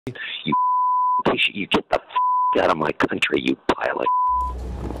You piece of, you get the out of my country, you pilot.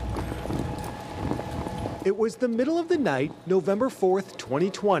 It was the middle of the night, November 4th,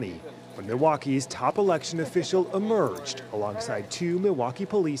 2020, when Milwaukee's top election official emerged alongside two Milwaukee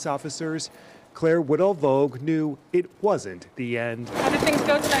police officers. Claire Woodall-Vogue knew it wasn't the end. How did things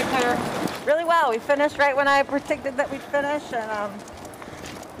go tonight, Claire? Really well. We finished right when I predicted that we'd finish, and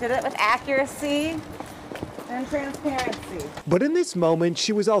did it with accuracy and transparency. But in this moment,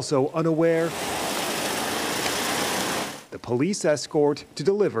 she was also unaware the police escort to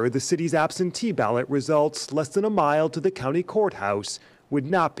deliver the city's absentee ballot results less than a mile to the county courthouse would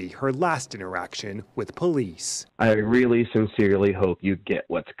not be her last interaction with police. I really sincerely hope you get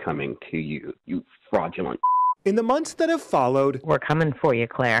what's coming to you, you fraudulent. In the months that have followed, we're coming for you,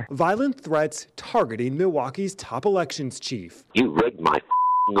 Claire. Violent threats targeting Milwaukee's top elections chief. You rigged my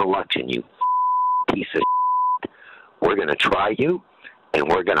election, you piece of. We're going to try you, and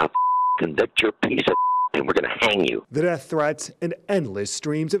we're going to convict your piece of, and we're going to hang you. The death threats and endless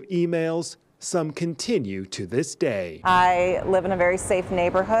streams of emails, some continue to this day. I live in a very safe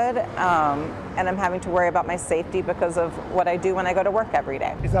neighborhood, and I'm having to worry about my safety because of what I do when I go to work every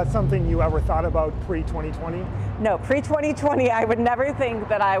day. Is that something you ever thought about pre-2020? No, pre-2020, I would never think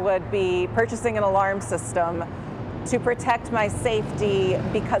that I would be purchasing an alarm system to protect my safety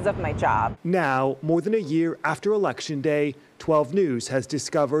because of my job. Now, more than a year after Election Day, 12 News has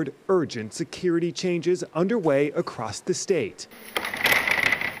discovered urgent security changes underway across the state.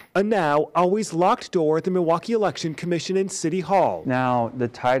 A now always locked door at the Milwaukee Election Commission and City Hall. Now the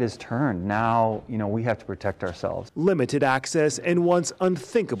tide has turned. Now, we have to protect ourselves. Limited access and once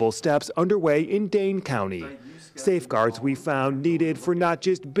unthinkable steps underway in Dane County. Safeguards we found needed for not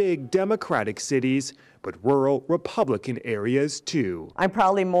just big Democratic cities, but rural Republican areas too. I'm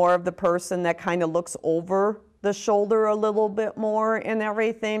probably more of the person that kind of looks over the shoulder a little bit more and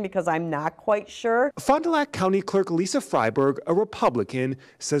everything because I'm not quite sure. Fond du Lac County Clerk Lisa Freiberg, a Republican,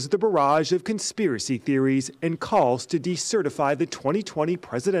 says the barrage of conspiracy theories and calls to decertify the 2020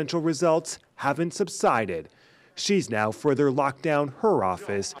 presidential results haven't subsided. She's now further locked down her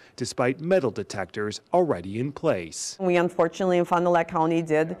office despite metal detectors already in place. We unfortunately in Fond du Lac County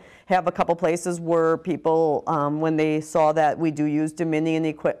did have a couple places where people, when they saw that we do use Dominion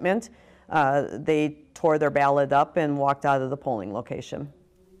equipment, they tore their ballot up and walked out of the polling location.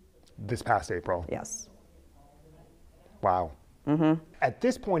 This past April? Yes. Wow. At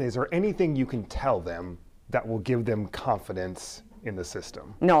this point, is there anything you can tell them that will give them confidence in the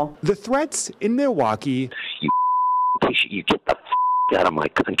system? No. The threats in Milwaukee, You get the out of my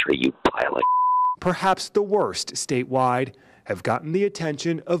country, you pilot. perhaps the worst statewide, have gotten the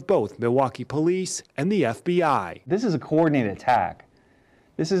attention of both Milwaukee police and the FBI. This is a coordinated attack.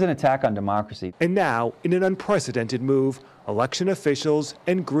 This is an attack on democracy. And now, in an unprecedented move, election officials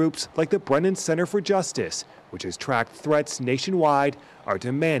and groups like the Brennan Center for Justice, which has tracked threats nationwide, are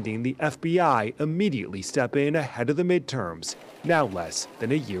demanding the FBI immediately step in ahead of the midterms, now less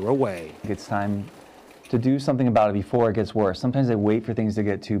than a year away. It's time to do something about it before it gets worse. Sometimes they wait for things to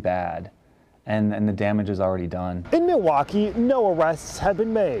get too bad, and the damage is already done. In Milwaukee, no arrests have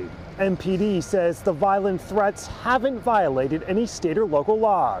been made. MPD says the violent threats haven't violated any state or local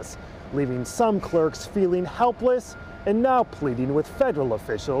laws, leaving some clerks feeling helpless and now pleading with federal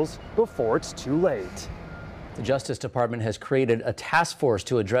officials before it's too late. The Justice Department has created a task force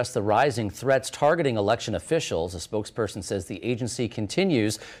to address the rising threats targeting election officials. A spokesperson says the agency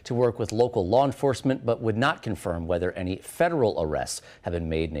continues to work with local law enforcement, but would not confirm whether any federal arrests have been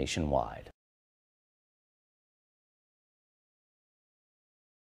made nationwide.